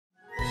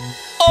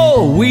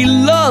Oh, we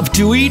love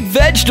to eat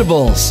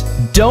vegetables,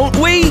 don't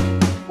we?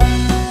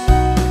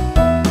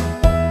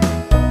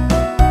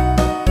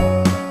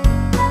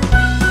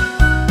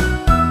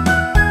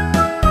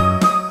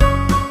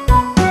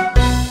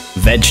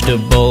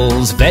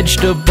 Vegetables,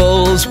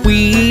 vegetables,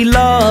 we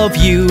love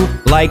you.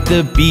 Like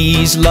the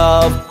bees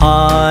love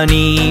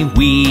honey,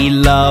 we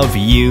love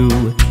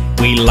you.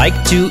 We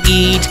like to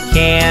eat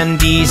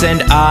candies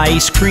and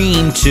ice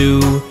cream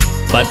too.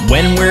 But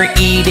when we're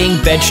eating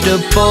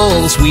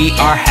vegetables, we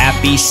are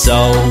happy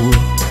so.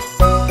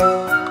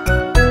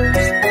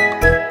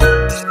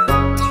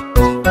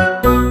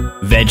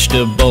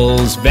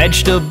 Vegetables,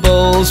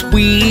 vegetables,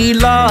 we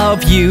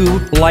love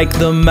you. Like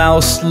the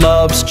mouse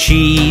loves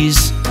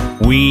cheese,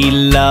 we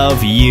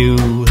love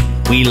you.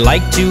 We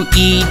like to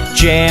eat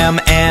jam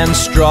and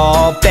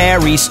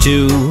strawberries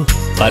too.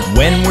 But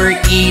when we're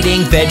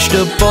eating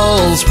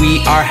vegetables, we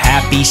are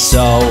happy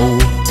so.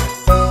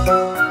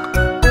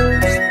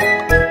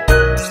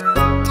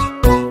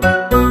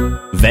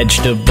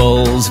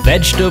 Vegetables,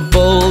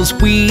 vegetables,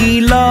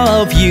 we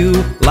love you.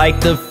 Like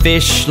the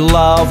fish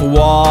love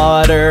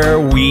water,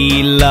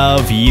 we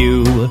love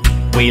you.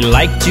 We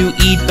like to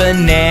eat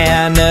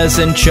bananas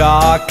and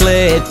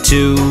chocolate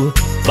too.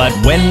 But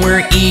when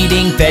we're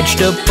eating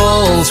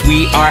vegetables,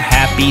 we are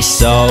happy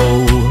so.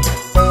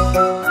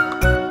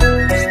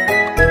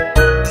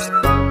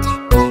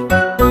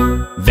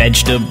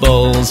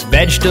 Vegetables,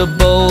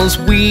 vegetables,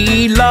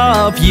 we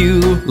love you.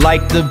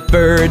 Like the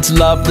birds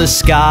love the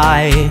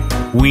sky,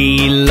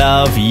 we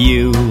love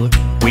you.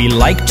 We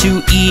like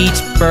to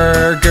eat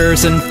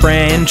burgers and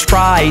French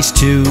fries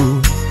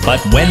too. But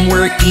when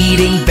we're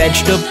eating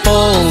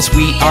vegetables,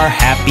 we are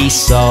happy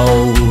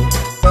so.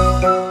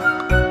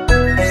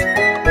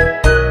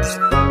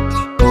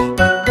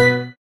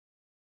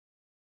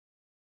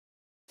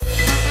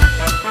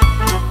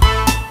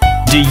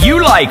 Do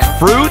you like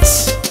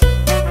fruits?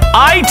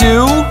 I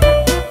do!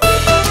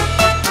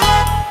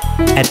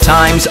 At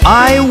times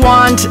I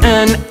want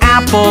an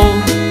apple.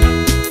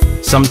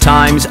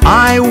 Sometimes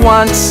I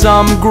want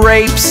some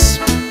grapes.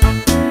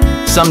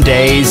 Some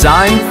days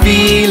I'm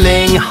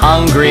feeling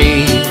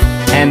hungry,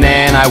 and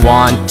then I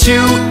want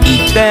to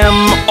eat them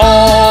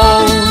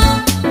all.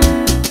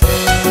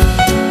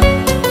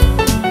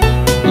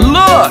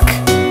 Look!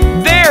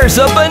 There's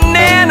a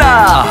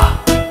banana!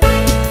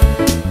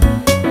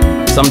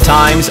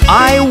 Sometimes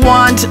I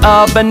want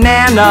a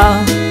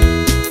banana.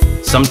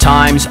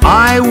 Sometimes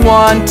I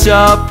want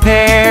a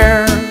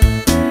pear.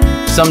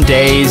 Some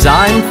days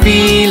I'm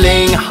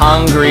feeling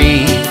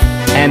hungry,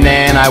 and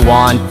then I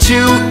want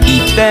to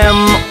eat them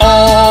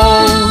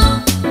all.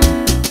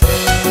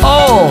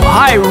 Oh,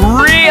 I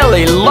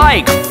really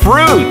like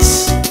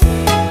fruits!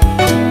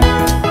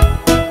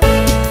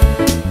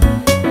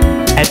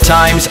 At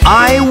times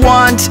I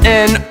want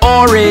an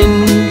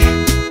orange.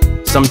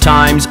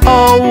 Sometimes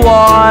a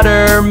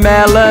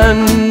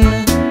watermelon.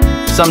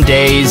 Some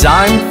days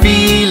I'm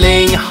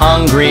feeling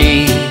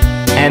hungry,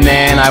 and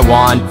then I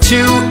want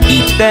to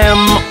eat them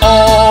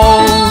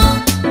all.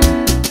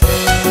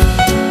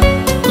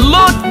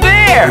 Look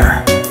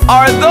there!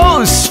 Are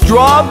those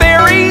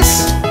strawberries?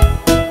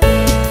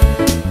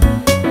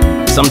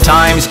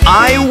 Sometimes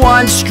I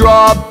want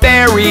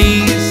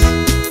strawberries.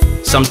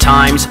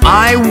 Sometimes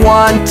I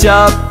want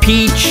a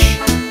peach.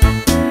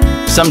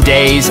 Some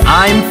days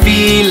I'm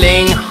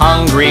feeling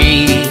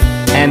hungry,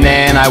 and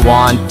then I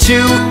want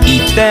to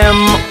eat them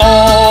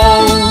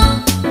all.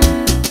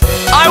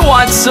 I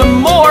want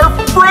some more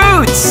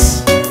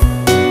fruits!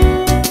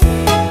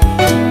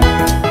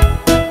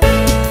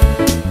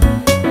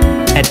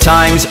 At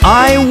times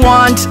I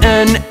want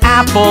an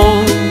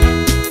apple.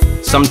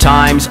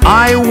 Sometimes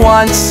I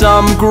want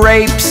some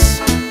grapes.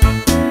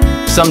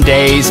 Some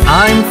days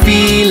I'm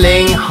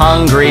feeling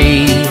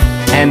hungry,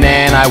 and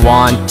then I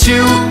want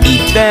to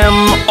eat them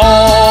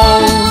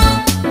all.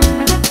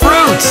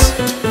 Fruits,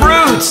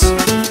 fruits,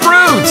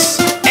 fruits,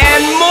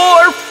 and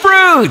more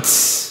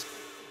fruits!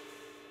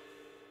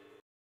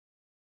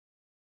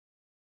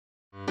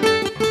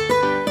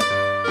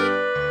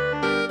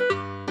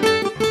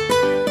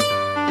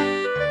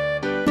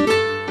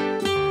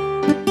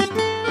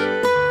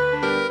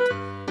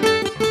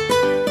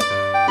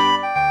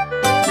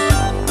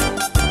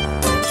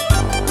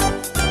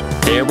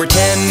 There were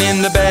 10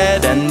 in the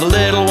bed, and the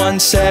little one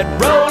said,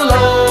 roll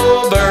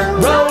over,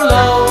 roll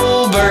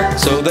over.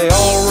 So they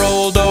all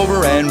rolled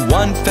over, and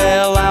one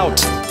fell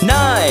out.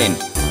 9,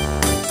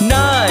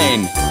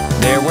 9.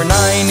 There were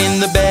 9 in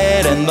the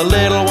bed, and the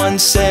little one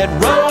said,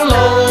 roll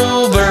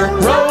over,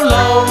 roll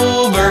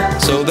over.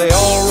 So they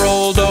all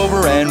rolled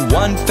over, and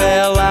one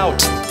fell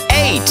out.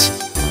 8,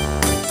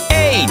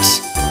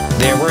 8.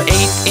 There were 8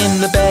 in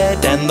the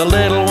bed, and the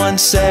little one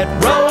said,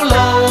 roll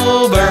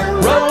over,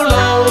 roll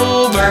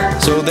over.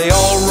 So they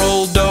all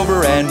rolled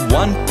over, and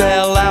one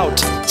fell out.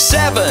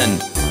 7,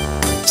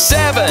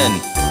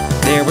 7.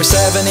 There were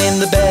 7 in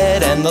the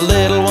bed, and the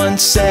little one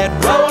said,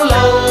 roll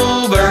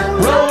over,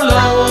 roll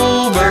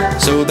over.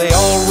 So they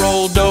all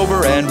rolled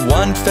over, and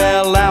one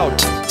fell out.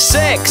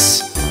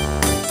 6,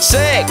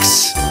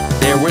 6.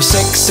 There were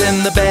 6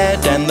 in the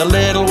bed, and the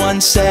little one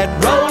said,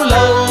 roll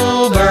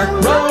over,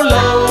 roll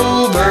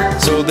over.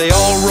 So they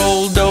all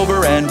rolled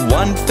over, and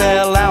one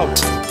fell out.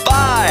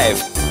 5.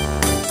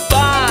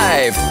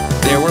 5.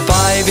 There were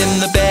 5 in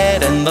the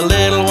bed, and the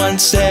little one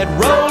said,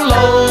 roll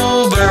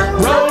over,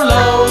 roll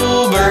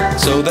over.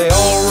 So they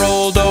all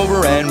rolled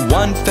over, and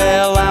one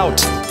fell out.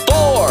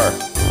 4.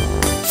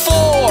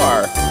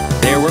 4.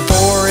 There were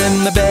 4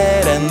 in the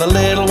bed, and the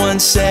little one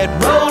said,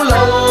 roll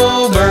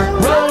over,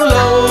 roll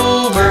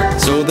over.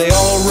 So they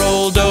all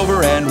rolled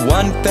over, and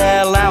one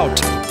fell out.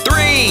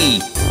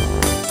 3.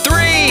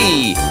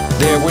 3.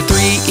 There were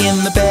 3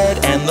 in the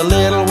bed, and the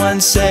little one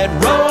said,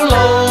 roll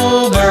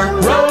over,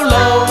 roll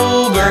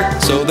over.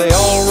 So they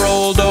all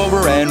rolled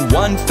over, and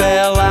one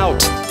fell out.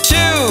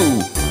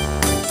 2.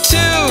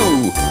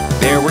 2.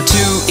 There were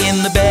 2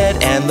 in the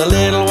bed, and the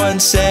little one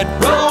said,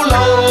 roll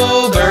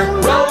over,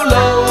 roll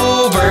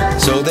over.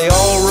 So they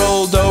all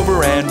rolled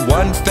over, and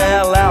one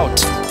fell out.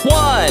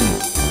 1.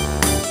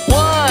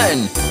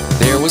 1.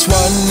 There was 1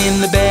 in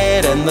the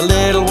bed, and the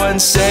little one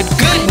said,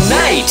 good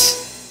night.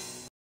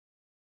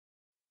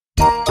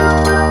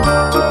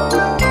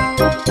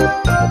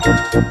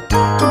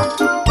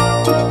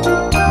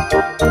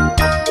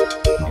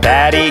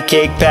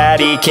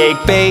 Patty cake,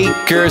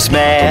 baker's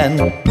man,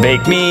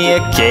 bake me a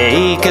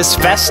cake as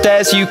fast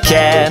as you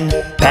can.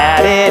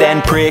 Pat it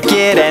and prick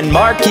it and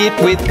mark it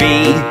with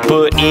B.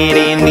 Put it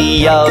in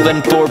the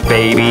oven for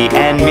baby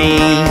and me.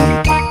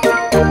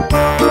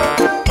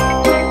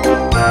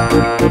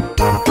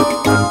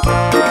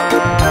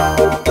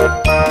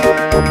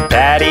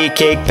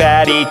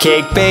 Patty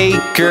cake,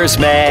 baker's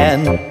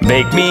man,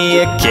 bake me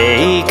a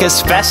cake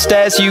as fast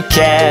as you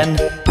can.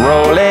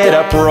 Roll it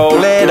up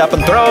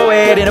and throw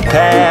it in a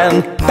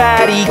pan.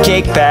 Patty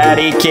cake,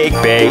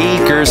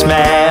 baker's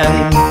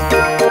man.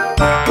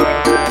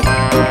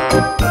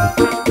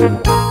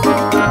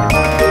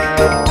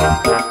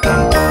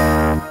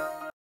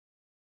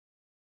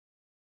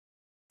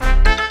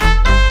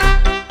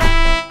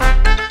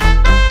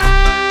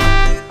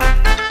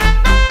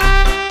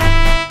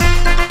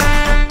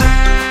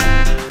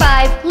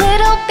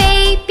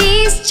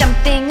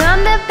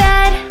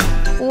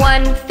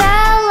 One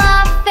fell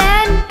off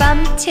and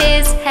bumped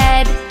his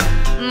head.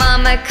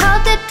 Mama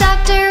called the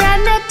doctor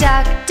and the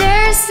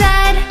doctor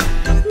said,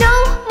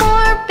 no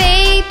more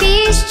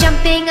babies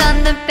jumping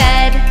on the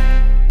bed.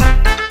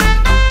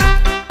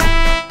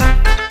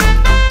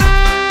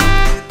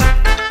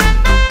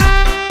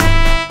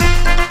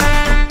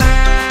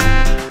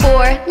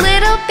 Four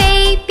little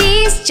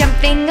babies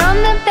jumping on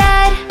the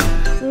bed.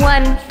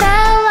 One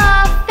fell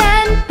off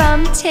and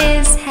bumped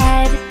his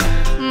head.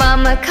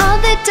 Mama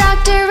called the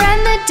doctor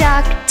and the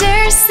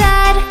doctor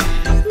said,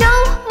 no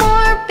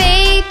more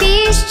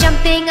babies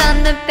jumping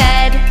on the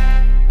bed.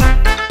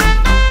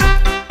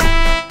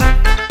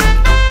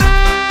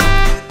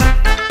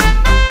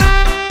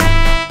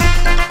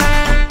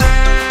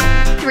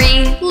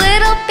 Three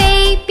little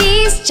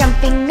babies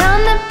jumping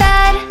on the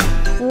bed.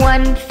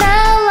 One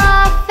fell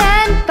off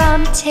and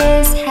bumped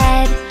his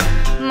head.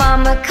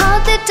 Mama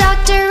called the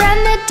doctor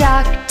and the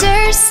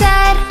doctor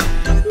said,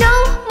 no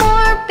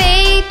more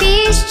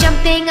babies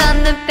jumping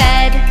on the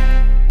bed.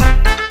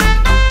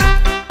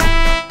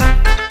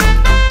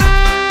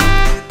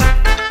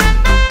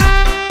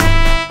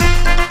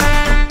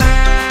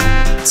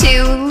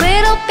 Two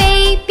little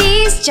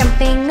babies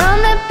jumping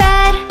on the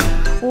bed.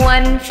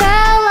 One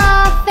fell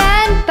off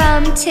and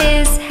bumped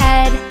his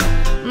head.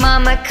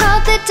 Mama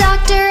called the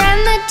doctor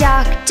and the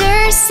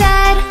doctor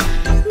said,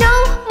 no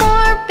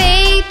more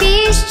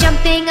babies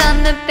jumping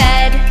on the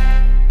bed.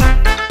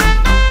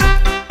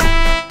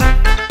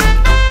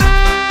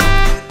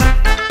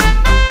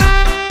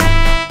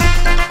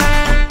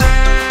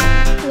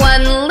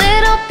 One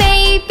little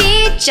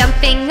baby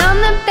jumping on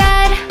the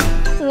bed.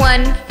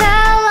 One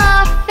fell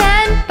off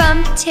and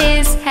bumped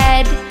his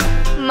head.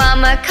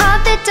 Mama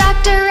called the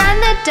doctor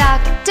and the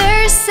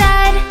doctor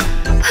said,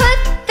 put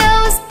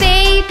those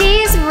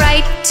babies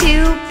right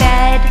to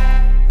bed.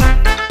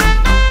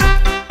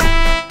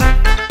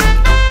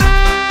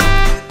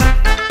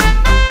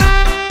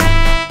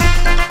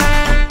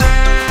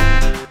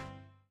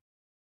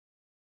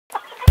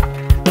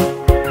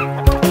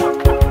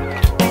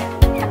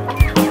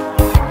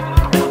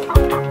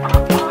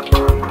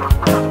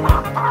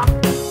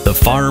 The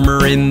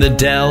farmer in the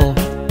dell,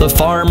 the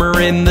farmer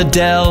in the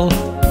dell.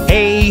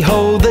 Hey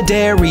ho, the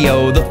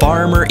dairy-o, the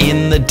farmer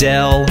in the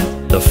dell.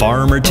 The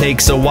farmer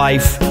takes a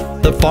wife,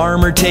 the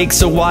farmer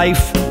takes a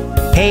wife.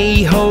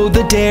 Hey ho,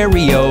 the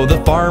dairy-o,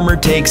 the farmer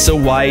takes a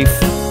wife.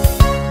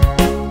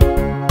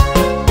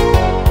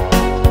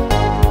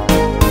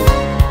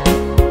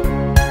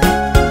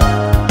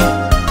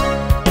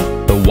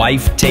 The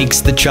wife takes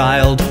the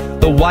child,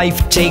 the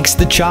wife takes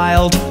the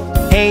child.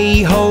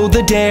 Hey ho,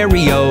 the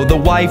dairy-o, the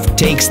wife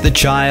takes the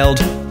child.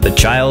 The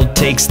child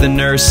takes the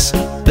nurse,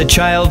 the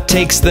child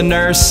takes the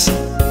nurse.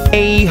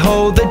 Hey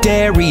ho, the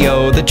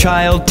dairy-o, the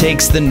child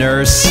takes the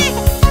nurse.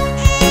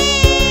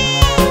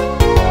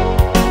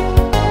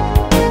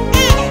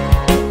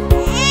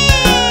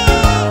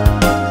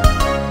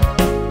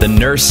 The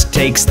nurse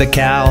takes the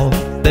cow,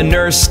 the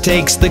nurse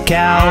takes the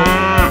cow.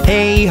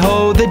 Hey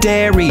ho, the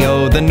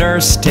dairy-o, the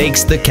nurse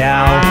takes the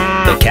cow.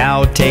 The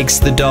cow takes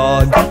the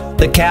dog,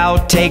 the cow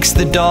takes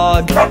the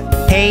dog.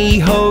 Hey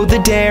ho, the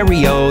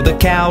dairy-o, the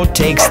cow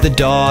takes the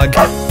dog.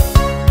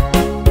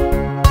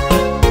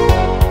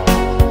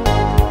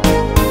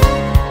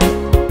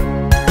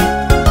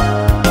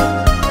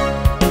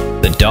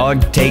 The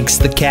dog takes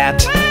the cat,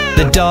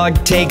 the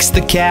dog takes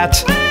the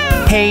cat.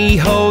 Hey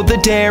ho, the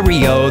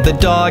dairy-o, the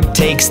dog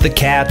takes the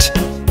cat.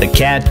 The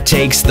cat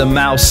takes the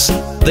mouse,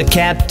 the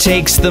cat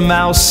takes the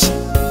mouse.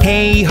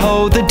 Hey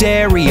ho, the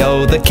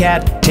dairy-o, the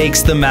cat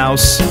takes the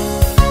mouse.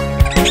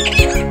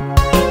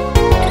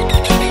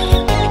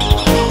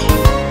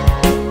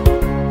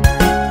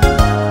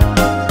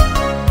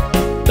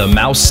 The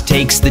mouse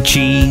takes the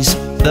cheese,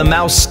 the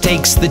mouse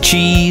takes the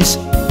cheese.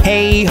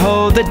 Hey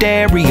ho, the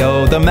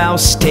dairy-o, the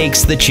mouse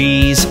takes the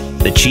cheese.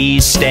 The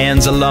cheese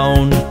stands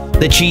alone,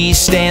 the cheese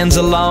stands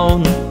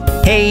alone.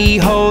 Hey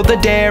ho, the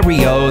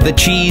dairy-o, the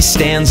cheese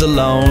stands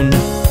alone.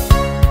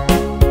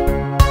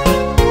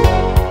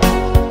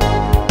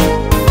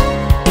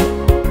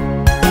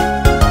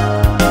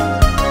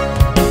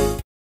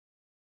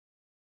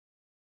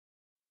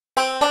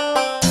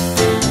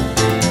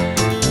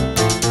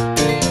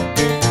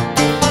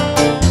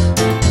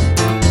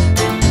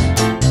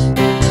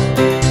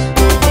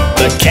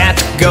 The cat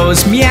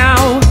goes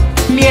meow,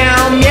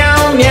 meow,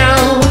 meow,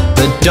 meow.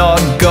 The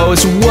dog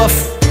goes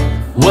woof,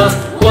 woof,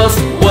 woof,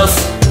 woof.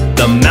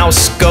 The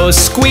mouse goes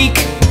squeak,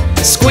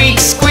 squeak,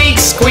 squeak,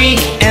 squeak.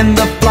 And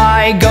the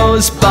fly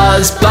goes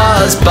buzz,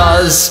 buzz,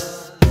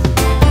 buzz.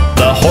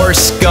 The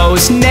horse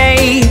goes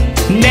neigh,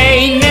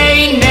 neigh,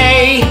 neigh,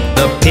 neigh.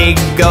 The pig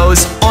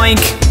goes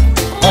oink,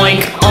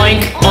 oink,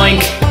 oink,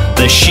 oink.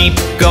 The sheep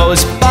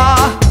goes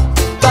baa,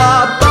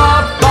 baa,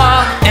 baa,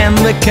 baa. And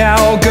the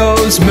cow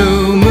goes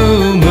moo,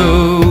 moo,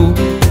 moo.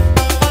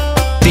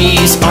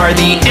 These are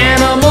the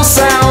animal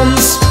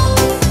sounds.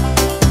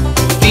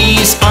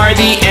 These are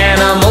the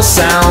animal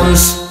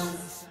sounds.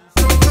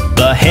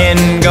 The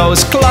hen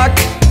goes cluck,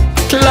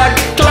 cluck,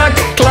 cluck,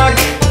 cluck.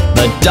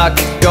 The duck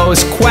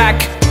goes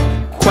quack,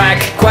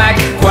 quack, quack,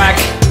 quack.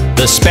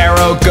 The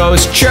sparrow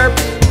goes chirp,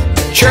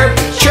 chirp,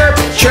 chirp,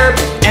 chirp.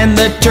 And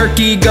the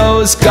turkey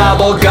goes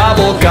gobble,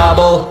 gobble,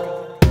 gobble.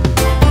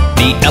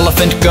 The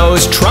elephant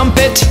goes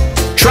trumpet,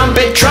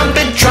 trumpet,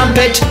 trumpet,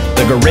 trumpet.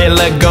 The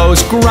gorilla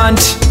goes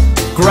grunt,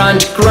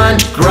 grunt,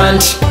 grunt,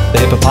 grunt. The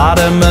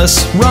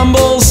hippopotamus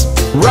rumbles,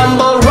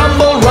 rumble,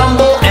 rumble,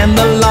 rumble. And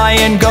the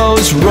lion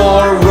goes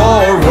roar,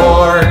 roar,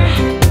 roar.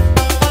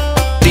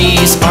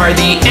 These are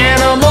the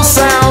animal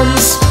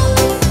sounds.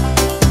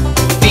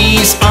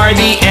 These are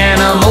the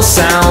animal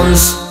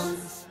sounds.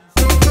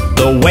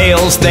 The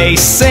whales they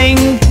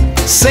sing,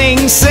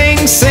 sing,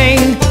 sing,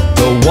 sing.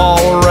 The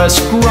walrus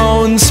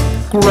groans,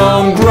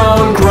 groan,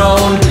 groan,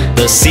 groan.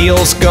 The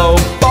seals go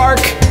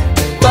bark,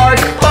 bark,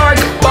 bark,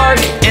 bark.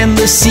 And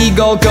the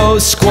seagull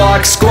goes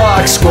squawk,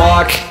 squawk,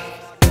 squawk.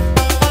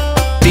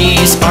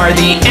 These are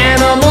the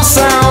animal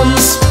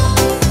sounds.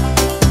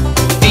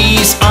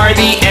 These are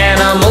the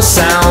animal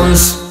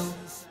sounds.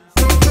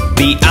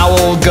 The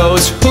owl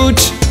goes hoot,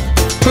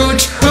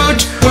 hoot,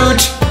 hoot,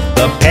 hoot.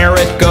 The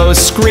parrot goes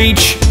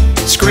screech,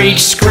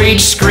 screech,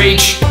 screech,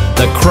 screech.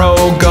 The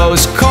crow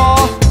goes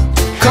caw,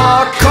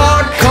 caw,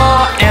 caw,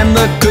 caw. And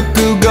the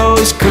cuckoo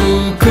goes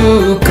coo,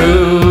 coo,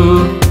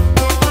 coo.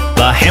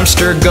 The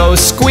hamster goes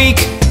squeak,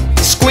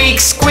 squeak,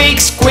 squeak,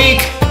 squeak.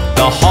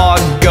 The hog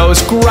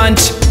goes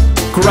grunt,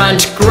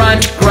 grunt,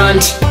 grunt,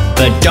 grunt.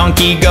 The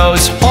donkey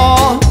goes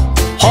haw,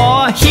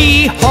 haw,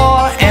 hee,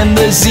 haw. And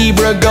the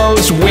zebra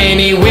goes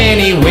whinny,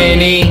 whinny,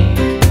 whinny.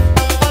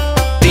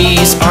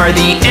 These are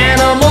the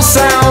animal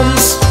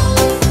sounds.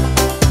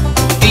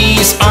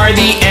 These are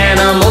the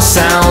animal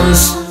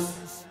sounds.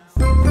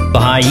 The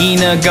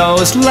hyena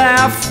goes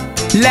laugh,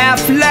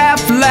 laugh,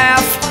 laugh,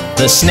 laugh.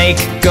 The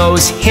snake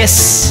goes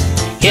hiss,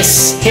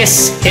 hiss,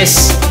 hiss,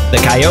 hiss. The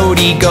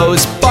coyote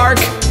goes bark,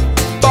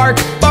 bark,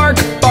 bark,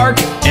 bark.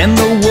 And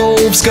the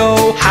wolves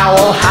go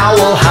howl,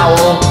 howl,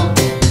 howl.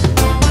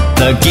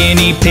 The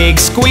guinea pig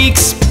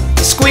squeaks,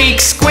 squeak,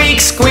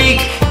 squeak, squeak.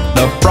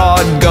 The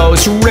frog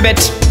goes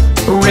ribbit,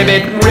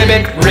 ribbit,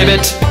 ribbit,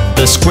 ribbit.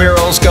 The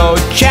squirrels go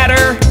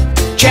chatter,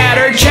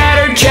 chatter,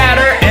 chatter,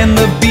 chatter. And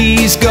the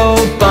bees go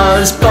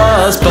buzz,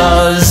 buzz,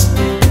 buzz.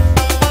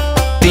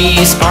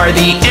 These are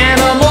the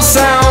animal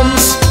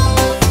sounds.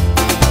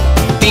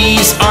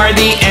 These are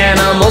the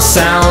animal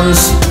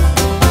sounds.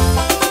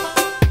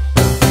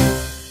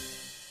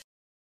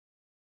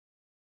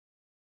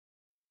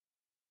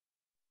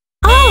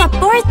 All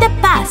aboard the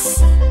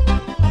bus.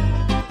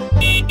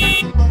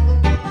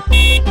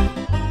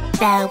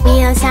 The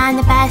wheels on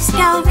the bus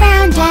go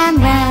round and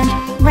round,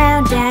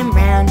 round and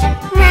round,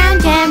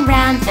 round and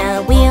round.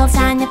 The wheels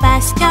on the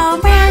bus go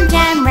round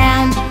and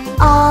round,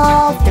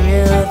 all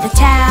through the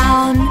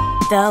town.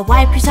 The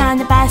wipers on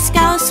the bus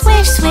go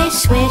swish, swish,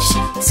 swish,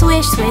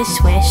 swish, swish,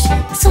 swish,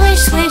 swish,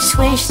 swish,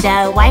 swish.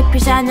 The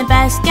wipers on the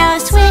bus go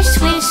swish,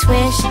 swish,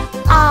 swish,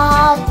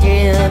 all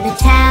through the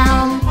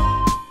town.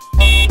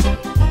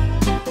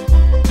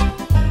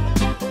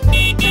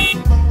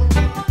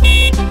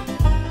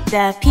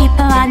 The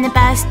people on the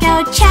bus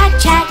go chat,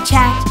 chat,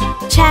 chat.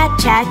 Chat,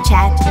 chat,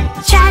 chat.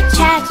 Chat,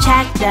 chat,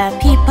 chat. The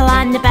people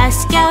on the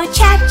bus go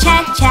chat,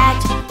 chat, chat.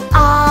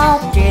 All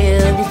through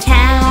the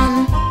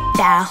town.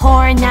 The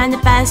horn on the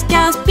bus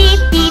goes beep,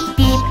 beep,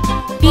 beep.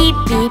 Beep,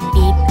 beep,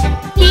 beep.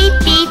 Beep,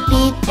 beep,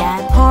 beep.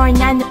 The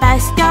horn on the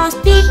bus goes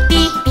beep,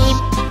 beep, beep.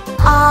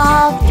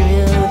 All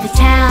through the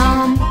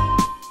town.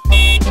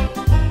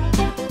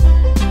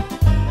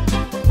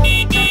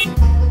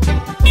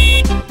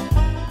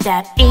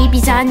 The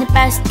babies on the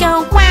bus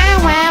go wah,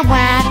 wah,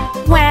 wah.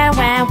 Wah,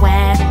 wah,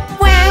 wah.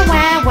 Wah,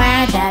 wah,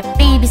 wah. The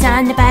babies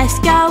on the bus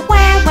go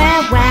wah,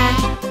 wah, wah.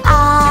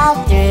 All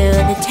through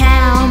the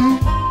town.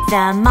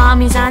 The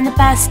mommies on the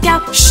bus go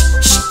shh,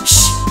 shh,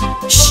 shh.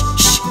 Shh,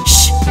 shh,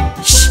 shh.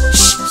 Shh,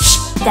 shh,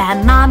 shh. The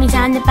mommies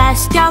on the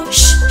bus go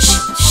shh, shh,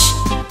 shh.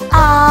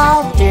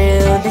 All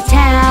through the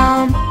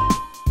town.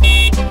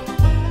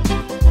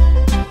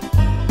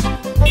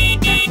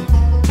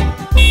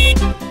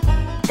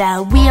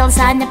 The wheels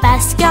on the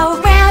bus go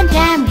round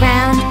and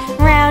round,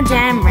 round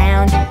and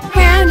round,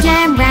 round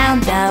and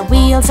round. The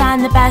wheels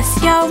on the bus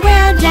go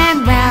round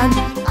and round,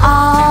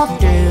 all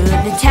through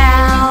the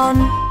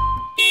town.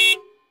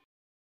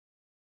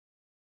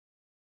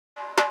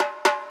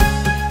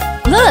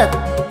 Look,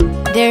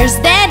 there's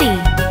Daddy,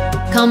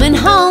 coming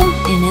home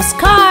in his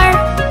car.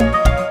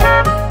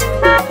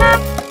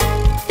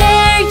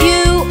 There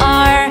you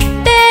are,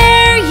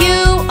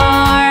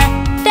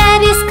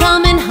 Daddy's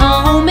coming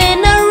home in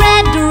a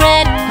red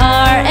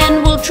car.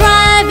 And we'll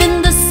drive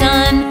in the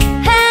sun,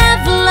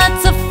 have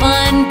lots of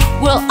fun.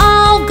 We'll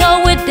all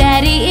go with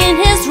Daddy in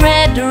his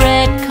red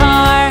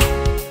car.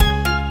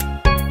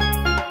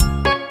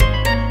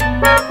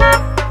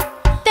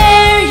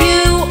 There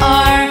you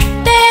are,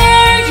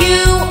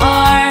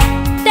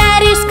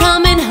 Daddy's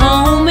coming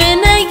home in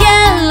a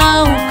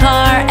yellow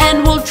car.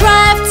 And we'll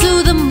drive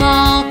to the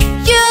mall,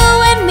 you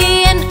and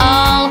me and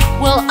all.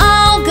 We'll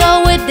all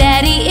go with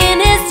Daddy in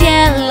his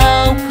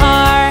yellow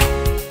car.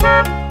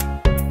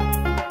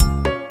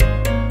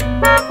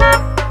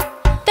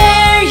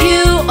 There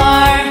you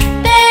are,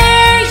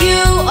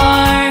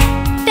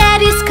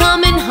 Daddy's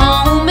coming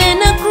home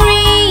in a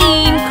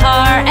green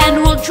car.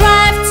 And we'll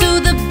drive to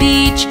the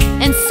beach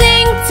and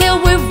sing till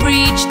we've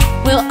reached.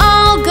 We'll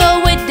all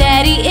go with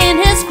Daddy in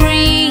his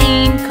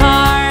green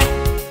car.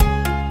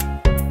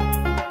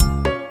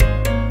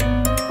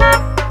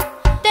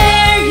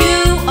 There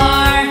you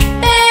are,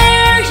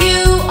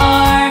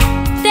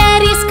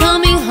 Daddy's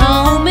coming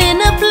home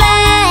in a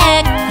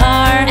black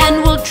car.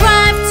 And we'll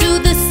drive to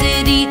the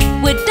city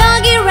with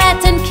Doggy,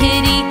 Rat and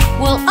Kitty.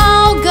 We'll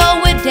all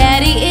go with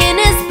Daddy in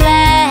his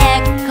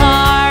black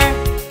car.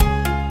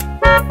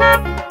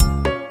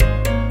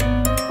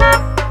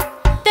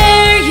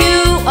 There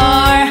you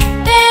are,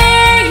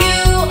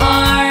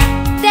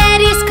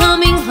 Daddy's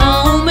coming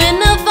home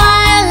in a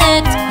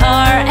violet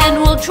car.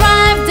 And we'll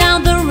drive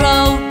down the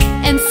road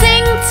and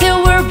sing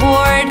till we're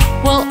bored.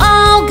 We'll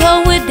all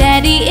go with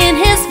Daddy in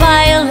his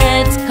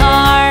violet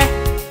car.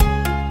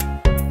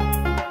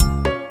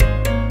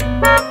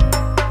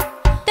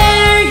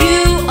 There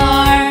you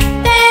are,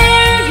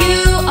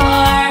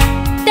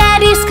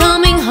 Daddy's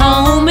coming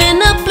home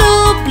in a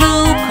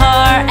blue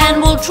car.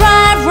 And we'll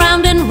drive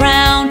round and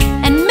round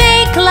and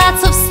make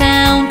lots of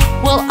sound.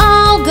 We'll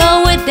all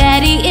go with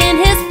Daddy in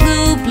his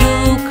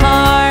blue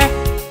car.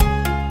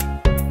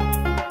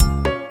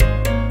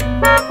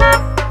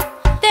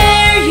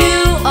 There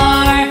you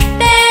are,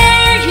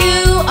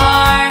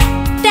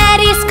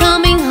 Daddy's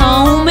coming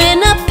home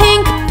in a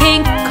pink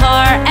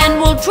car. And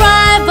we'll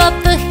drive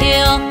up the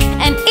hill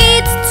and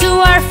eat to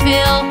our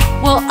fill.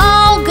 We'll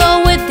all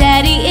go with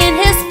Daddy in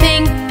his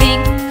pink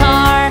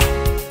car.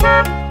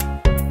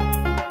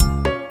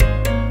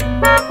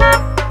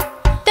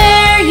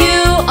 There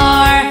you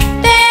are,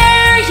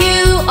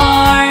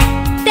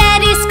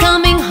 Daddy's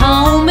coming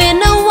home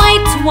in a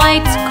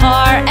white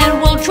car.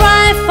 And we'll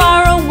drive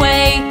far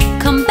away,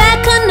 come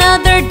back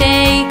another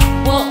day.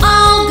 We'll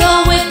all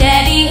go with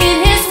Daddy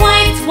in his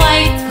white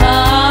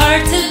car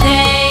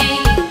today.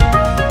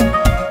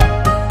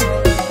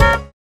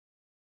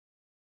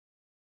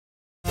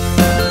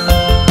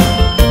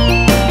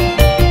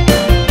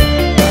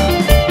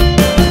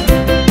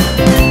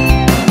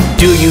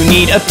 Do you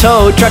need a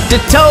tow truck to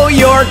tow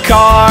your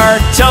car?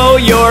 Tow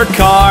your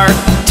car,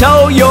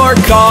 tow your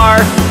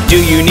car. Do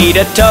you need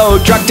a tow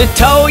truck to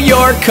tow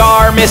your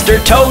car? Mr.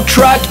 Tow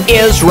Truck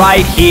is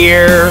right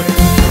here.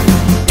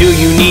 Do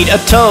you need a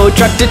tow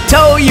truck to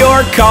tow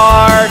your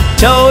car?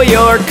 Tow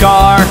your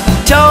car,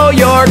 tow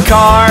your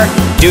car.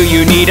 Do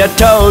you need a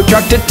tow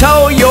truck to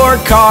tow your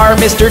car?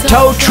 Mr.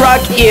 Tow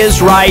Truck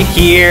is right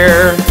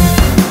here.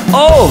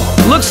 Oh,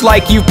 looks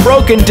like you've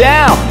broken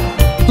down.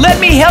 Let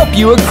me help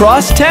you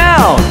across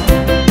town.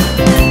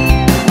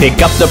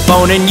 Pick up the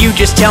phone and you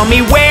just tell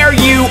me where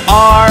you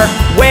are,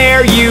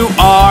 where you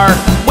are,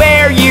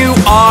 where you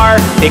are.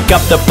 Pick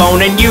up the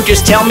phone and you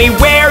just tell me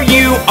where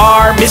you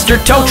are. Mr.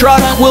 Tow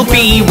Truck will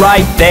be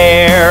right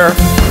there.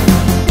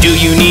 Do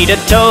you need a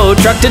tow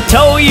truck to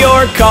tow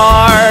your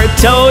car?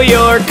 Tow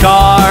your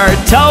car,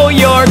 tow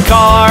your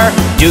car.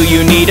 Do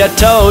you need a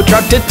tow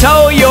truck to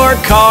tow your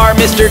car?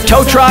 Mr.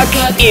 Tow Truck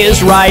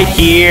is right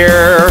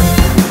here.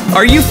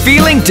 Are you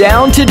feeling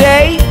down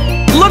today?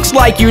 Looks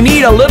like you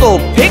need a little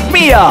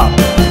pick-me-up.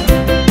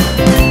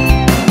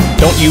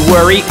 Don't you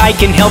worry, I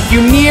can help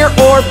you near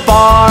or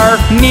far,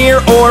 near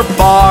or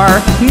far,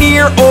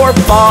 near or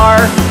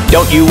far.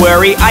 Don't you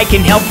worry, I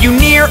can help you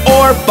near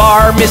or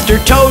far. Mr.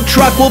 Tow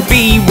Truck will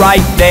be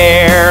right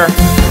there.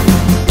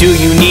 Do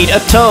you need a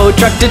tow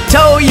truck to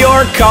tow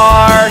your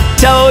car?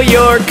 Tow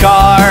your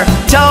car,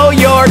 tow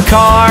your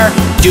car.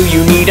 Do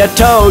you need a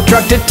tow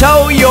truck to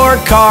tow your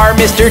car?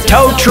 Mr.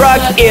 Tow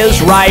Truck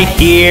is right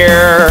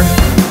here.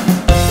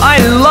 I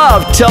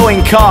love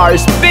towing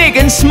cars, big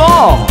and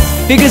small,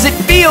 because it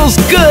feels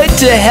good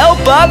to help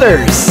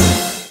others.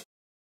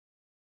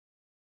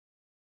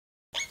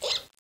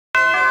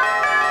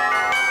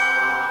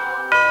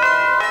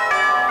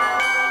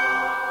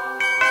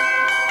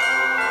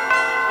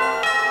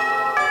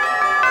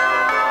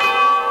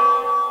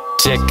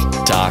 Tick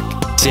tock,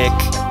 tick,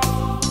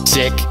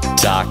 tick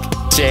tock,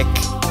 tick.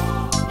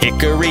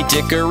 Hickory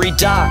dickory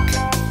dock,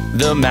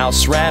 the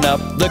mouse ran up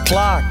the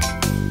clock.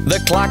 The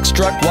clock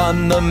struck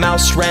 1, the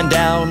mouse ran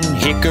down.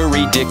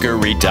 Hickory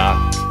dickory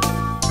dock.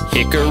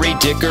 Hickory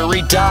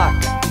dickory dock,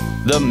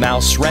 the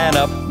mouse ran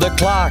up the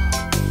clock.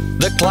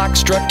 The clock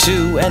struck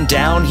 2 and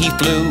down he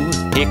flew.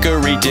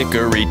 Hickory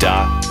dickory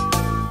dock.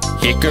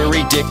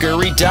 Hickory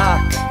dickory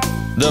dock,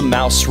 the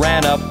mouse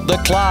ran up the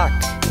clock.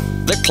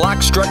 The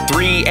clock struck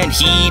 3 and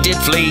he did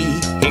flee.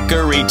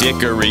 Hickory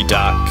dickory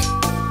dock.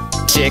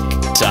 Tick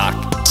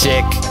tock,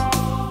 tick,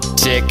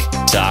 tick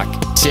tock,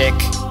 tick.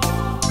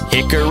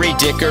 Hickory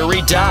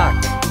dickory dock,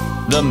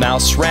 the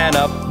mouse ran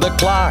up the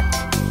clock.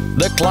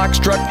 The clock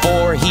struck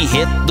 4, he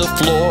hit the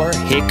floor.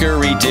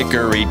 Hickory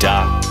dickory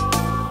dock.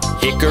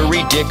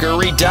 Hickory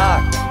dickory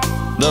dock,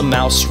 the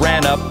mouse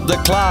ran up the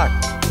clock.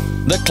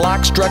 The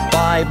clock struck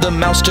 5, the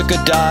mouse took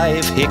a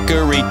dive.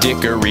 Hickory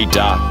dickory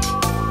dock.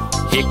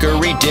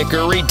 Hickory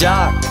dickory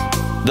dock,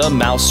 the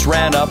mouse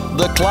ran up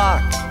the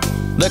clock.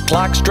 The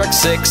clock struck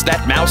 6,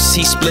 that mouse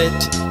he split.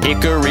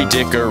 Hickory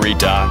dickory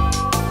dock.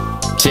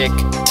 Tick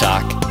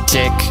tock,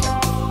 tick,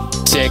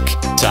 tick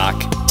tock,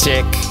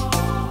 tick.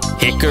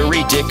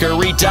 Hickory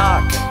dickory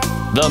dock,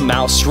 the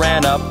mouse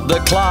ran up the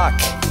clock.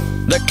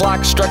 The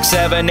clock struck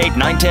 7, 8,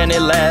 9, 10,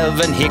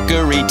 11.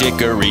 Hickory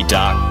dickory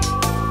dock.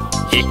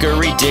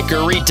 Hickory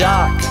dickory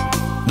dock,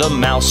 the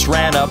mouse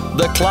ran up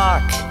the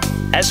clock.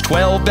 As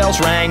 12 bells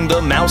rang,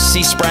 the mouse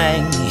he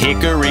sprang.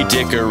 Hickory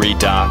dickory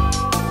dock.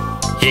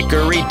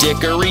 Hickory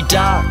dickory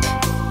dock,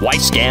 why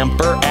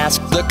scamper,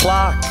 asked the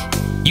clock.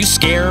 You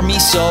scare me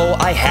so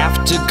I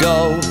have to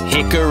go.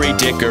 Hickory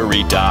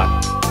dickory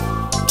dock.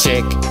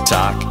 Tick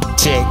tock,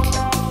 tick,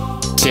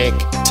 tick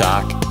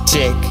tock,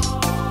 tick.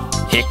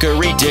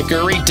 Hickory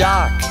dickory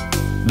dock,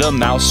 the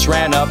mouse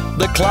ran up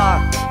the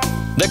clock.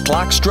 The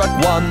clock struck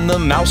 1, the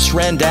mouse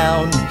ran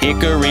down.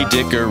 Hickory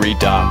dickory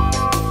dock.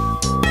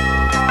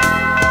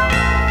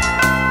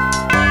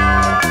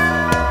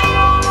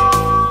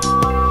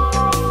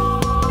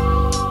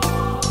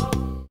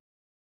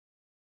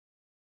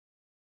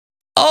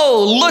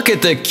 Oh, look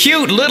at the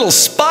cute little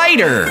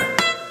spider!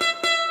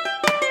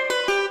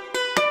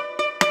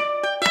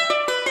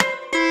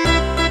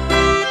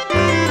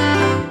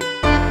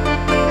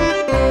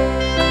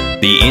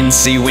 The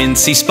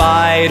incy-wincy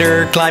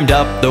spider climbed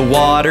up the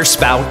water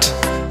spout.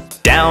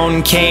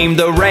 Down came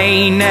the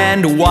rain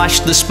and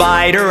washed the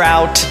spider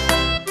out.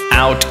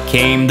 Out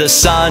came the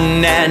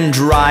sun and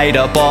dried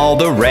up all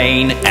the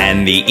rain.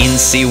 And the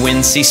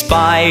incy-wincy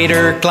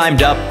spider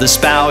climbed up the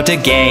spout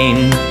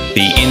again.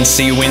 The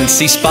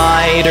incy-wincy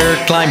spider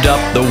climbed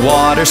up the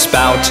water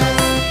spout.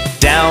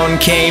 Down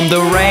came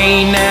the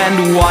rain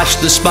and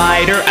washed the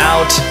spider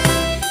out.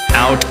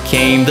 Out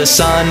came the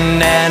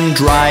sun and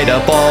dried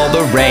up all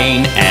the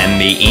rain.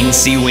 And the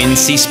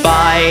incy-wincy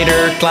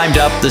spider climbed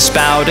up the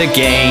spout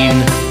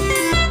again.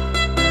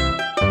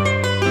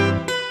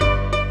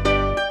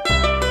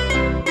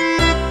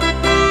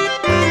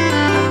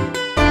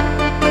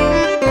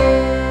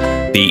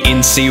 The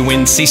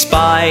incy-wincy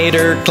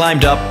spider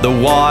climbed up the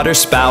water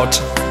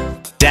spout.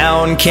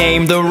 Down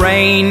came the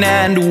rain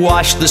and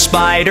washed the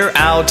spider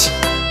out.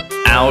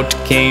 Out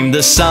came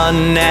the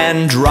sun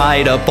and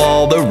dried up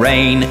all the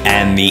rain.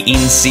 And the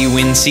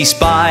incy-wincy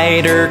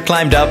spider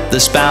climbed up the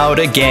spout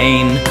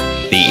again.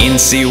 The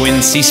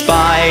incy-wincy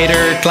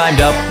spider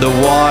climbed up the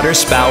water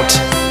spout.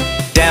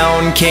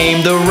 Down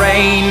came the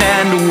rain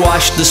and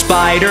washed the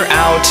spider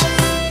out.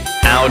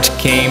 Out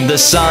came the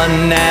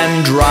sun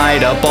and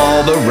dried up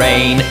all the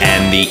rain.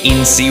 And the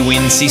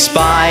incy-wincy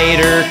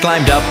spider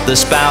climbed up the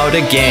spout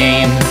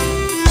again.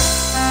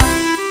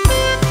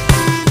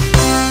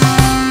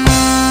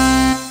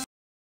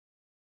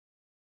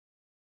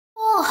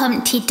 Poor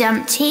Humpty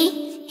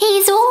Dumpty,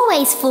 he's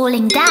always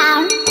falling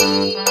down.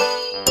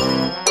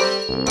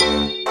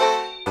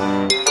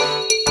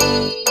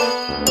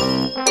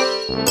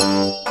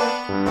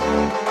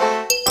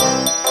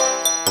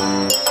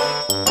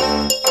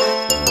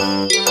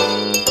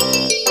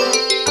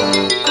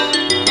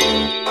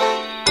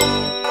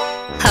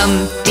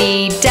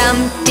 Humpty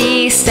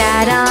Dumpty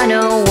sat on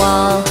a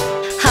wall.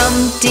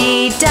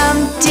 Humpty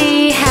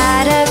Dumpty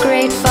had a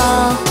great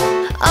fall.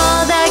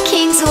 All the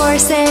king's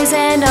horses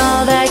and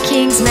all the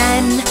king's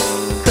men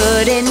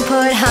couldn't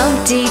put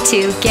Humpty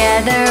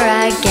together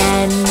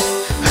again.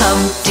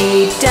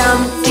 Humpty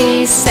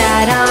Dumpty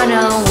sat on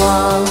a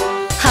wall.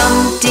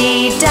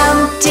 Humpty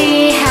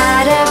Dumpty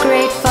had a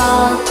great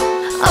fall.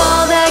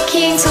 All the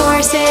king's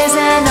horses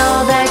and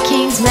all the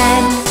king's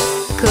men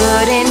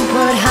couldn't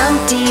put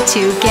Humpty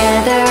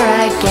together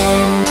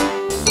again.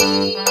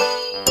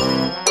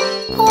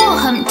 Poor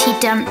Humpty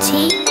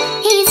Dumpty,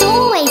 he's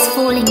always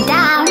falling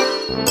down.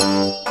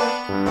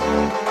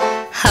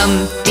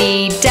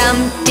 Humpty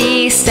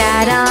Dumpty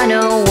sat on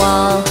a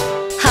wall.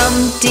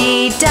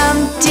 Humpty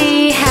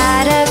Dumpty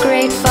had a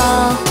great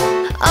fall.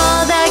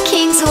 All the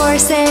king's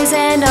horses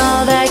and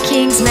all the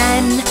king's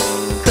men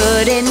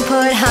couldn't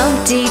put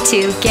Humpty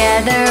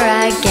together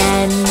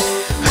again.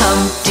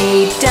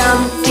 Humpty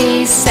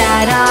Dumpty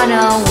sat on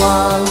a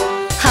wall.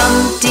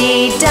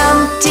 Humpty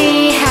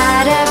Dumpty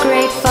had a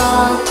great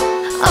fall.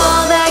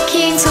 All the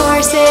king's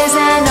horses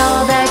and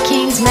all the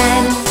king's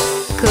men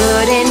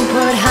couldn't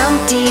put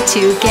Humpty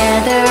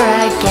together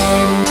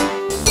again.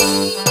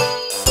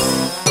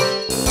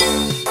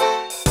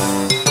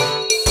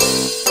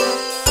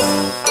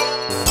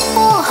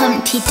 Poor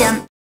Humpty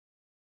Dumpty.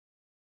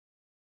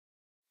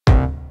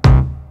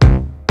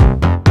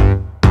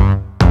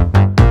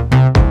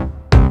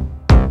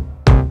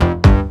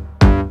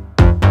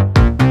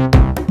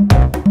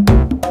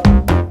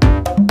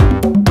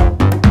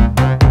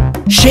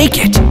 Shake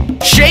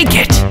it, shake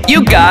it,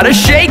 you gotta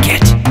shake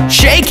it.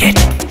 Shake it,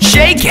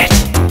 shake it,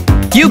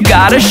 you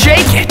gotta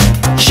shake it.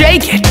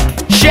 Shake it,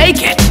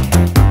 shake it,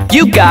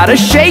 you gotta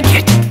shake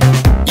it.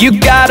 You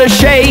gotta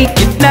shake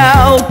it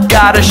now,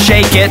 gotta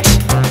shake it.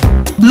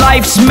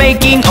 Life's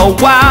making a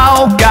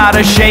wow,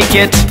 gotta shake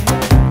it.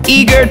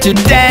 Eager to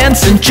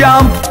dance and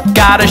jump,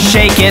 gotta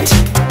shake it.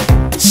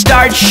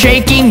 Start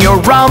shaking your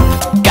rump,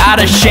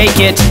 gotta shake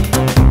it.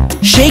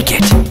 Shake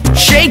it,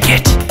 shake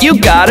it, you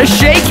gotta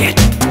shake it.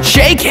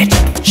 Shake it,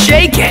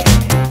 shake it,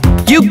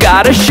 you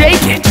gotta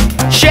shake it.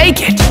 Shake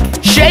it,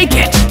 shake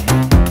it,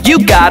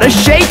 you gotta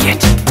shake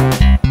it.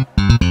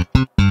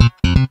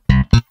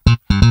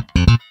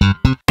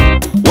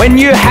 When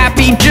you're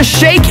happy, just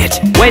shake it.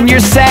 When you're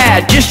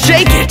sad, just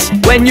shake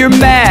it. When you're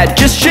mad,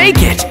 just shake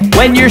it.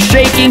 When you're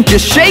shaking,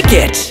 just shake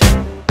it.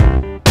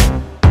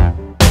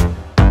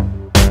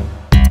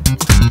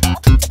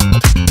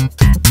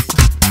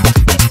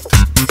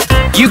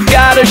 You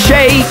gotta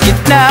shake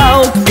it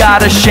now,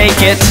 gotta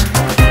shake it.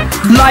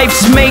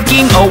 Life's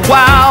making a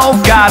wow,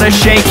 gotta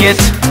shake it.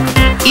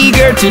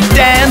 Eager to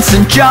dance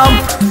and jump,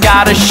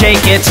 gotta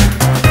shake it.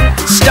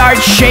 Start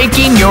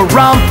shaking your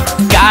rump,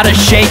 gotta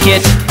shake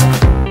it.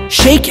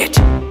 Shake it,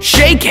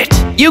 shake it,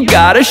 you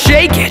gotta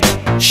shake it.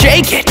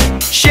 Shake it,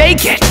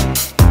 shake it,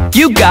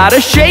 you gotta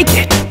shake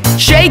it.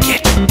 Shake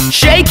it,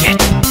 shake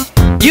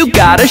it, you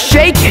gotta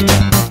shake it.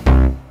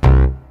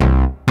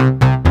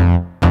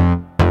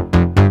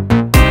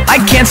 I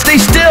can't stay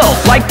still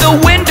like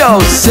the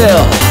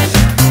windowsill.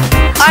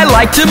 I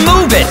like to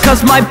move it,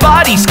 cause my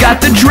body's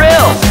got the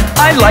drill.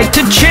 I like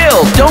to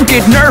chill, don't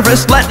get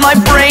nervous, let my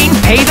brain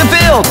pay the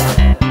bill.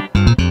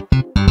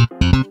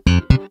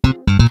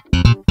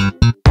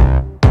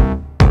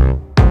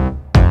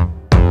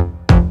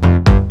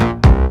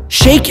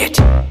 Shake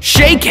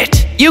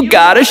it, you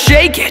gotta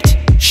shake it.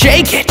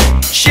 Shake it,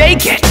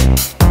 shake it,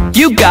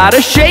 you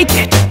gotta shake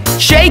it.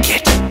 Shake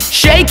it,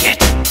 shake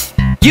it,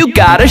 you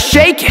gotta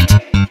shake it.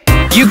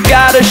 You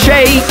gotta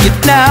shake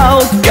it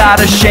now,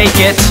 gotta shake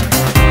it.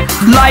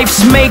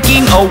 Life's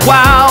making a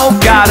wow,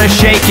 gotta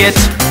shake it.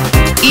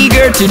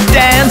 Eager to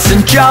dance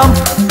and jump,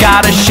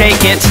 gotta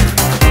shake it.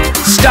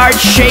 Start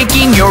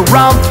shaking your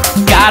rump,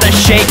 gotta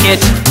shake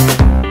it.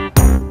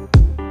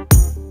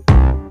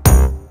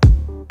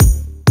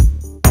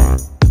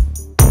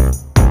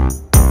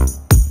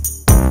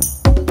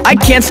 I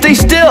can't stay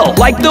still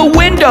like the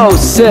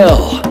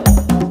windowsill.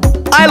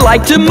 I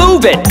like to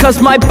move it,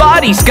 cause my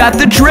body's got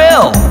the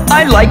drill.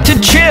 I like to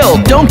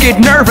chill, don't get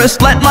nervous,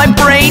 let my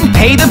brain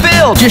pay the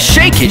bill. Just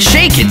shake it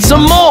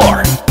some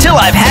more, till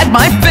I've had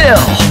my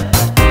fill.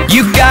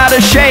 You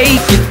gotta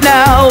shake it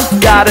now,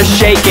 gotta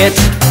shake it.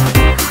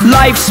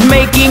 Life's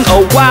making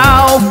a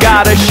wow,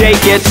 gotta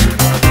shake it.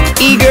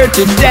 Eager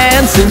to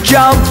dance and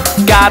jump,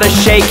 gotta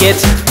shake it.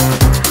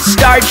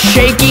 Start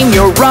shaking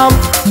your rump,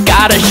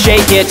 gotta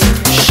shake it.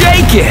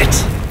 Shake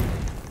it!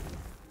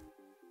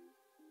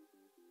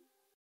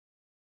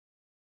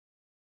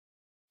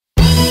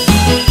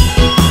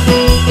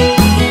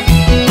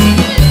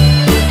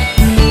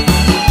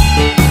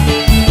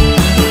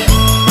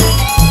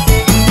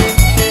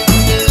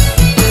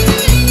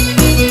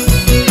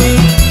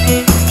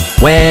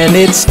 When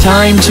it's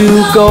time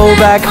to go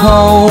back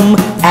home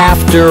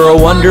after a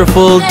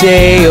wonderful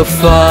day of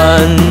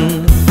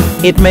fun,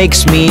 it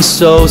makes me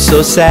so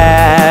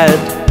sad.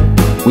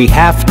 We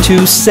have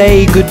to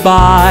say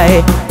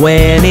goodbye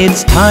when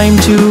it's time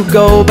to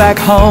go back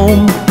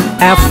home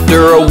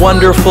After a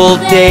wonderful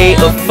day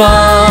of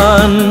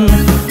fun,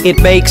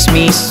 it makes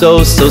me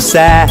so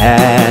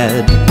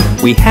sad.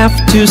 We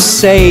have to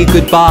say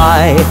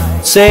goodbye,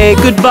 say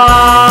goodbye.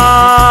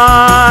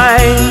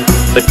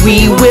 But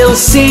we will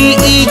see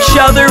each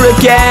other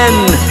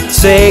again,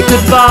 say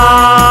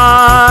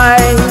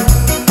goodbye.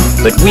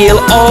 But we'll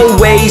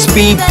always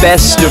be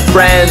best of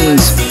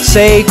friends,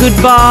 say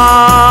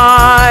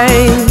goodbye.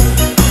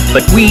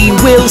 But we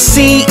will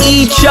see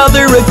each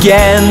other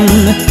again.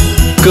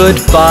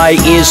 Goodbye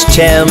is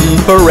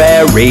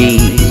temporary,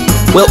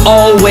 we'll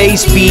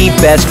always be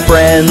best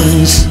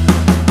friends.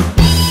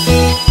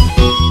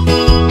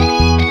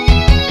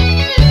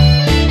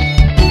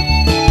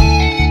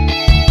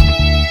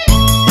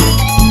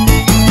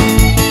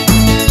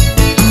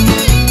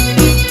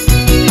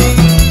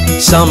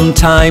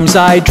 Sometimes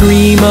I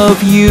dream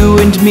of you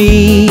and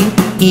me,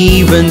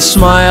 even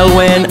smile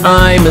when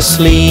I'm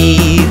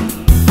asleep.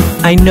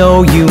 I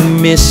know you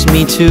miss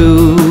me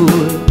too,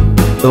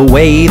 the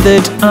way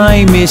that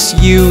I miss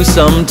you.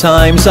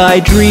 Sometimes I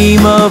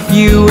dream of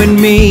you and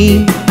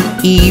me,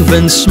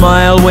 even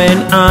smile when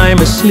I'm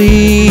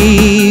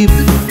asleep.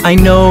 I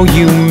know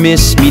you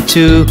miss me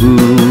too,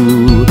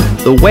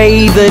 the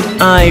way that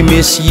I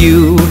miss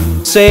you.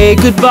 Say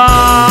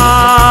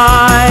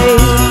goodbye,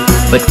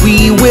 but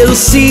we will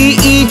see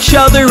each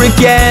other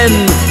again,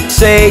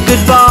 say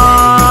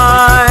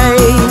goodbye.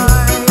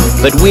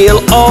 But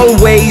we'll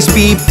always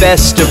be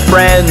best of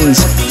friends,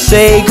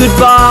 say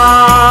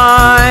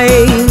goodbye.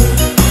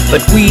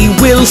 But we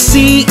will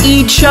see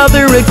each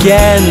other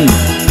again.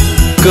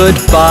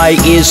 Goodbye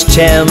is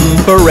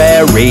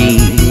temporary,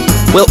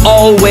 we'll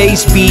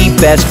always be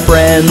best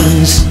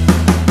friends.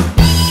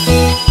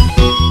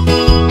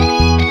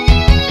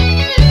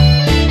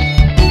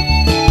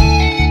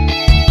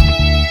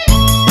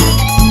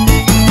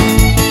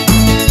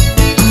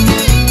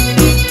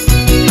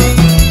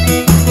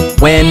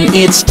 When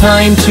it's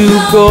time to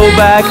go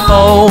back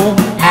home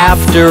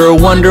after a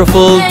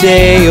wonderful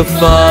day of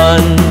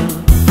fun,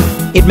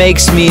 it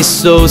makes me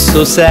so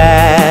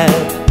sad.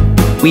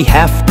 We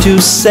have to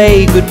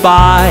say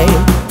goodbye.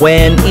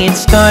 When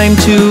it's time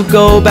to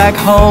go back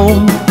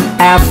home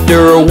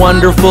after a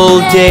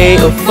wonderful day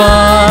of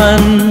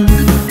fun,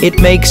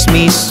 it makes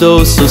me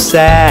so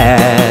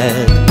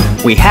sad.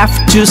 We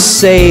have to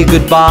say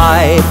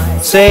goodbye,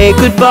 say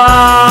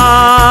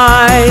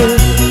goodbye.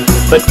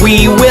 But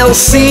we will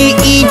see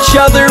each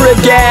other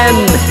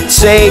again,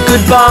 say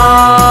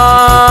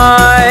goodbye.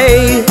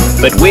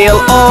 But we'll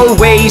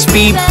always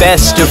be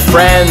best of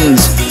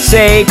friends,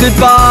 say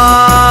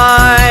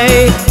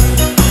goodbye.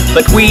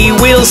 But we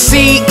will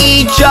see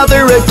each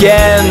other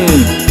again.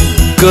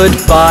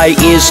 Goodbye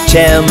is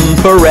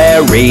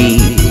temporary,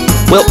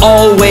 we'll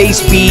always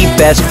be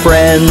best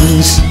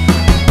friends.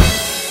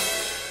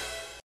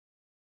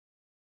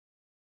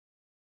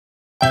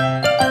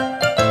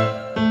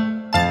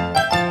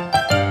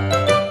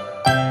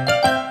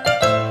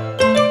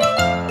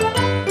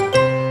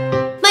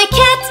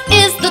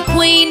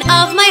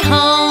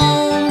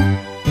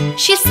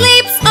 She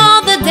sleeps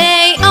all the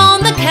day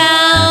on the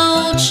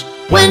couch.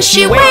 When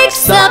she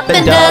wakes up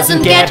and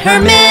doesn't get her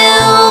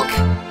milk,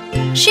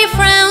 she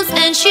frowns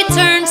and she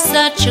turns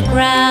such a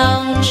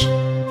grouch.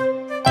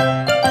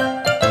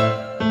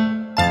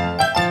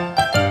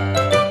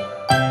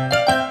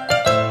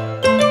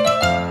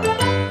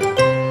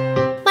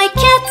 My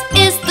cat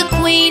is the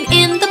queen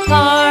in the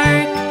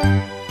park.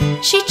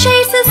 She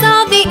chases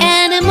all the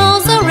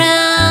animals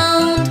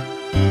around.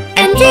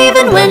 and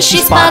even when she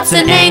spots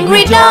an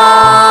angry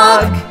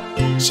dog,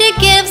 she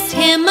gives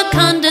him a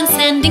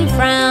condescending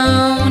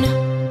frown.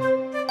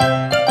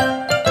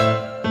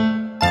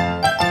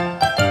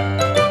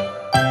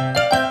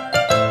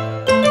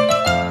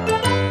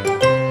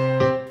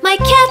 My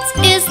cat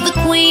is the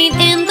queen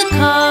in the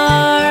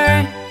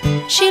car.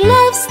 She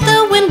loves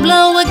the wind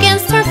blow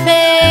against her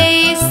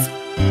face.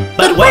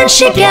 but when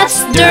she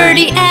gets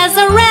Dirty as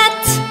a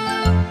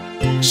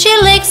rat, she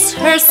licks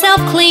herself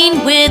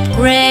clean with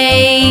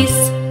grace.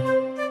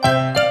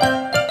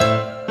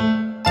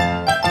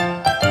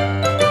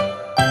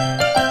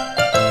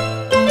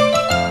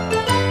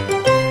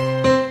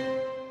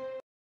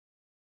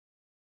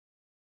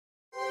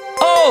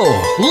 Oh,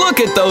 look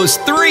at those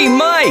 3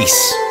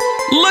 mice!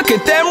 Look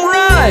at them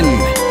run!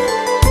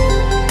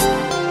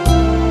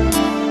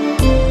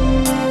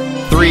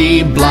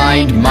 3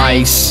 blind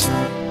mice,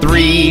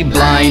 3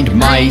 blind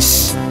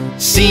mice.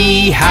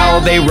 See how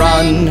they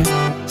run,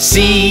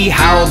 see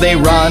how they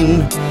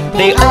run.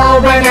 they all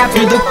ran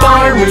after the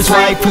farmer's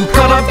wife, who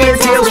cut off their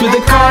tails with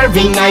a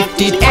carving knife.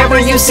 Did ever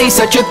you see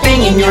such a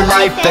thing in your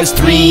life as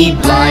 3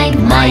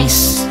 blind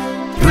mice,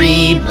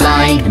 3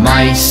 blind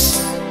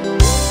mice.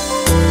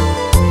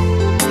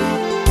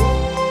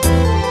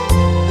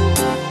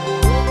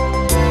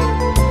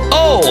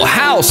 Oh,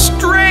 how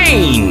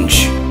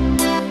strange!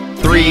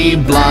 3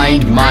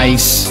 blind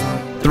mice,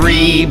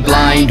 3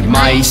 blind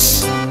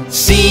mice.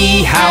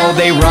 See how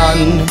they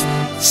run,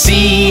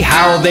 see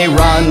how they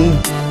run.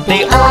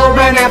 They all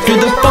ran after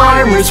the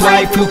farmer's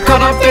wife, who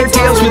cut off their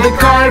tails with a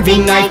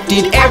carving knife.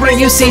 Did ever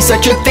you see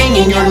such a thing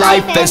in your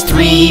life as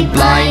 3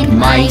 blind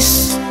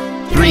mice?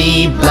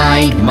 3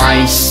 blind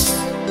mice.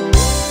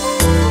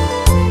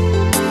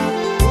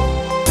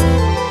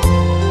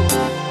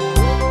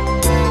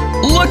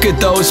 Look at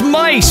those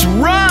mice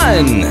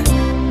run!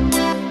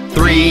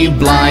 3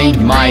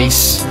 blind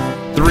mice,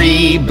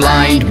 3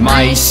 blind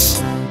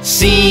mice.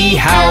 See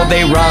how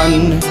they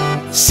run,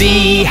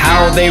 see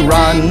how they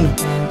run.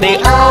 They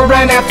all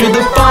ran after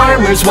the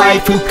farmer's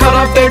wife, who cut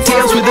off their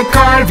tails with a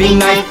carving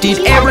knife.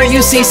 Did ever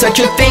you see such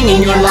a thing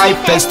in your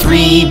life as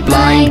 3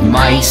 blind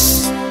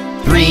mice?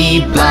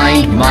 3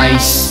 blind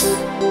mice.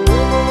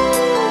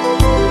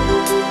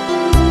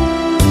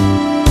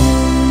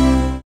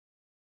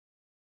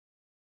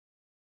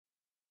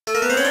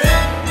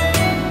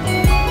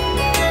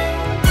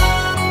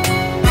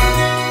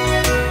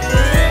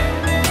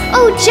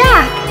 Oh,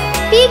 Jack,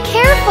 be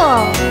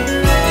careful!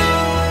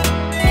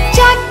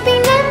 Jack, be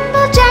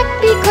nimble, Jack,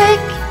 be quick.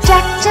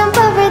 Jack, jump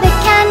over the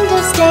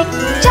candlestick.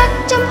 Jack,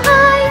 jump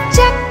high,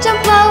 Jack,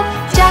 jump low.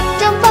 Jack,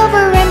 jump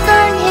over and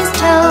burn his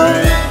toe.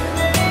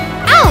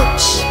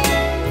 Ouch!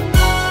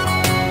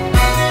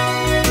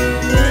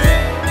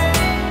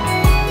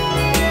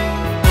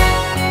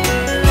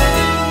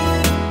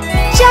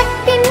 Jack,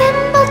 be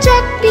nimble,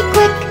 Jack, be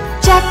quick.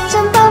 Jack,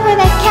 jump over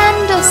the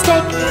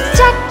candlestick.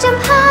 Jack, jump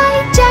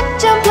high, Jack,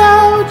 jump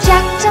low.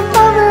 Jack, jump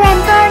over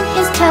and burn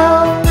his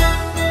toe.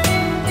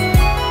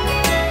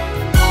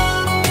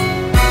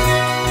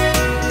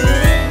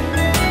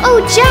 Oh,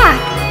 Jack,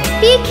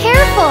 be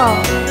careful!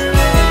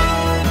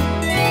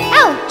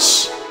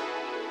 Ouch!